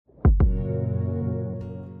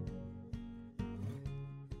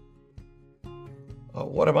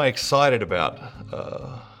What am I excited about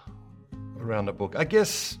around the book? I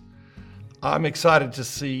guess I'm excited to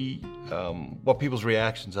see what people's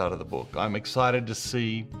reactions are to the book. I'm excited to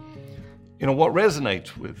see, what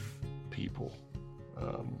resonates with people.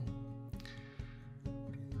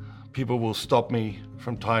 People will stop me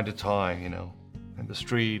from time to time, in the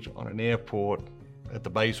street, on an airport, at the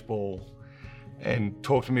baseball, and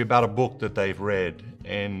talk to me about a book that they've read,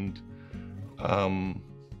 and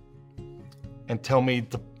tell me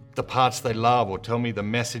the parts they love, or tell me the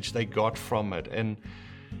message they got from it. And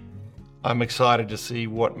I'm excited to see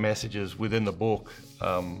what messages within the book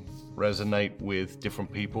resonate with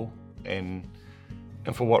different people, and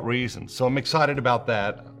for what reason. So I'm excited about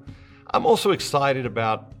that. I'm also excited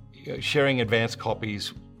about sharing advance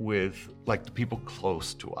copies with the people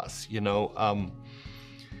close to us.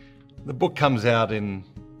 The book comes out in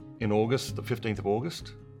August, the 15th of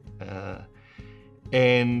August.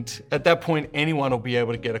 And at that point, anyone will be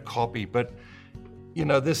able to get a copy. But,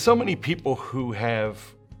 there's so many people who have,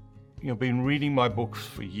 been reading my books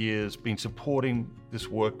for years, been supporting this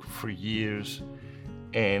work for years.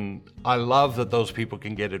 And I love that those people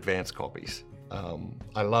can get advance copies.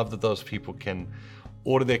 I love that those people can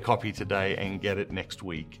order their copy today and get it next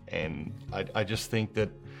week. And I just think that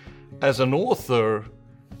as an author,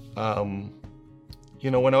 when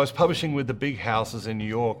I was publishing with the big houses in New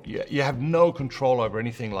York, you have no control over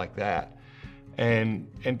anything like that. And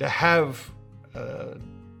to have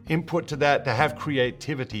input to that, to have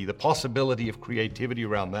creativity, the possibility of creativity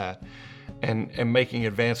around that, and making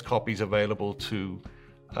advance copies available to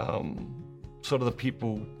sort of the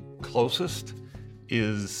people closest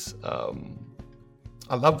is,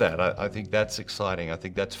 I love that. I think that's exciting. I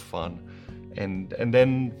think that's fun. And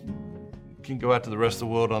then can go out to the rest of the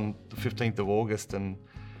world on the 15th of August, and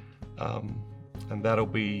that'll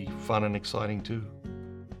be fun and exciting too.